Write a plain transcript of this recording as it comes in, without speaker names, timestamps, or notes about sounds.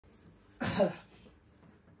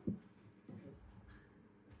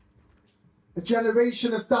A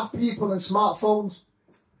generation of daft people and smartphones.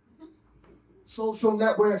 Social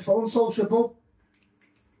networks for unsociable.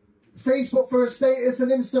 Facebook for a status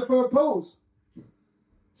and Insta for a pose.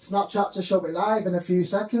 Snapchat to show it live in a few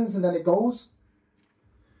seconds and then it goes.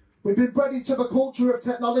 We've been bred into the culture of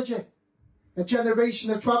technology. A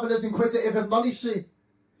generation of travellers inquisitive of knowledge.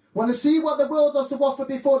 Want to see what the world has to offer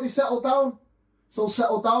before they settle down. So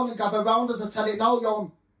settle down and gather round as I tell it now, yo,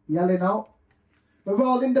 I'm yelling out. We're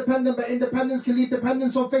all independent, but independence can leave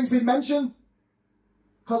dependence on things we mentioned.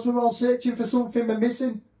 Because we're all searching for something we're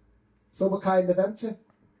missing. So we're kind of empty.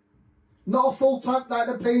 Not a full tank like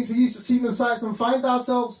the planes we used to see on sites and find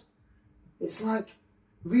ourselves. It's like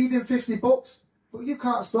reading 50 books, but you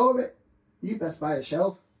can't store it. You best buy a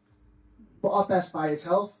shelf. But our best buy is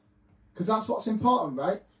health. Because that's what's important,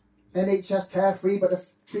 right? NHS carefree, but the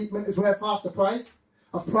treatment is worth half the price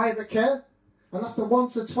of private care. And after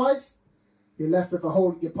once or twice, you're left with a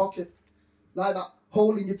hole in your pocket. Like that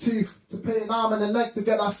hole in your tooth to pay an arm and a leg to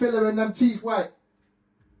get that filler in them teeth white.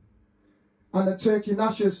 And the turkey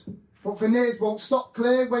gnashes. But veneers won't stop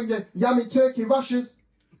clear when you're yamming turkey rashes.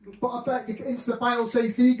 But I bet your Insta bio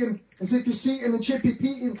says vegan, as if you're seating and chippy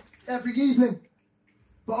peating every evening.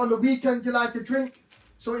 But on the weekend you like a drink,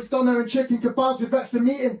 so it's doner and chicken kebabs with extra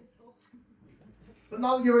meat in. But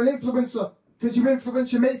now you're an influencer, because you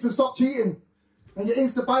influence your mate to stop cheating. And your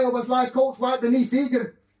Insta bio was life coach right beneath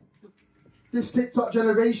vegan. This TikTok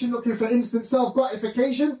generation looking for instant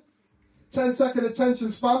self-gratification. 10-second attention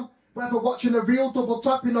span, whether watching a reel, double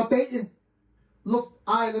tapping or dating. Love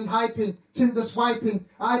island hyping, Tinder swiping,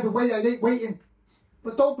 either way I ain't waiting.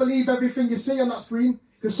 But don't believe everything you see on that screen,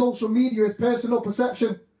 because social media is personal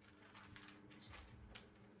perception.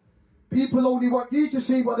 People only want you to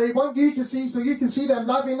see what they want you to see so you can see them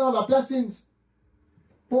living all our blessings.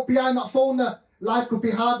 But behind that phone, life could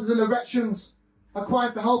be harder than erections. A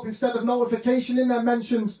cry for help instead of notification in their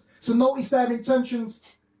mentions. So notice their intentions.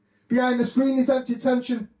 Behind the screen is empty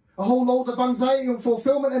tension. A whole load of anxiety,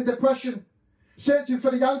 unfulfillment and depression. Searching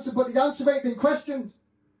for the answer, but the answer ain't been questioned.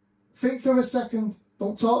 Think for a second.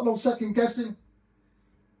 Don't talk, no second guessing.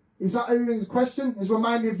 Is that who is in question? Is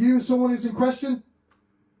reminding of you as someone who's in question?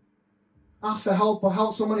 Ask for help or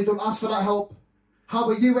help someone who don't ask for that help. How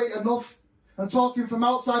are you ain't enough? And talking from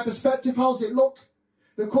outside perspective, how's it look?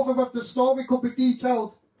 The cover of the story could be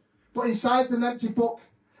detailed, but inside's an empty book.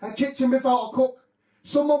 A kitchen without a cook.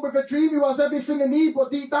 Someone with a dream who has everything they need, but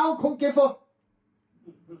deep down couldn't give her.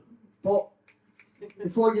 But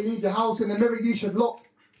before you leave your house, in the mirror you should look,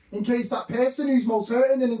 in case that person who's most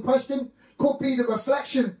hurting and in question could be the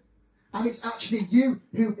reflection, and it's actually you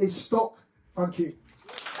who is stuck. Thank you.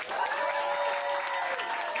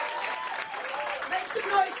 Make some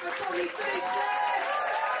noise for 42 Shugs.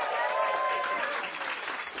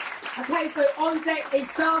 Okay, so on deck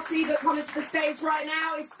is Darcy, but coming to the stage right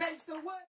now is Spencer Wood.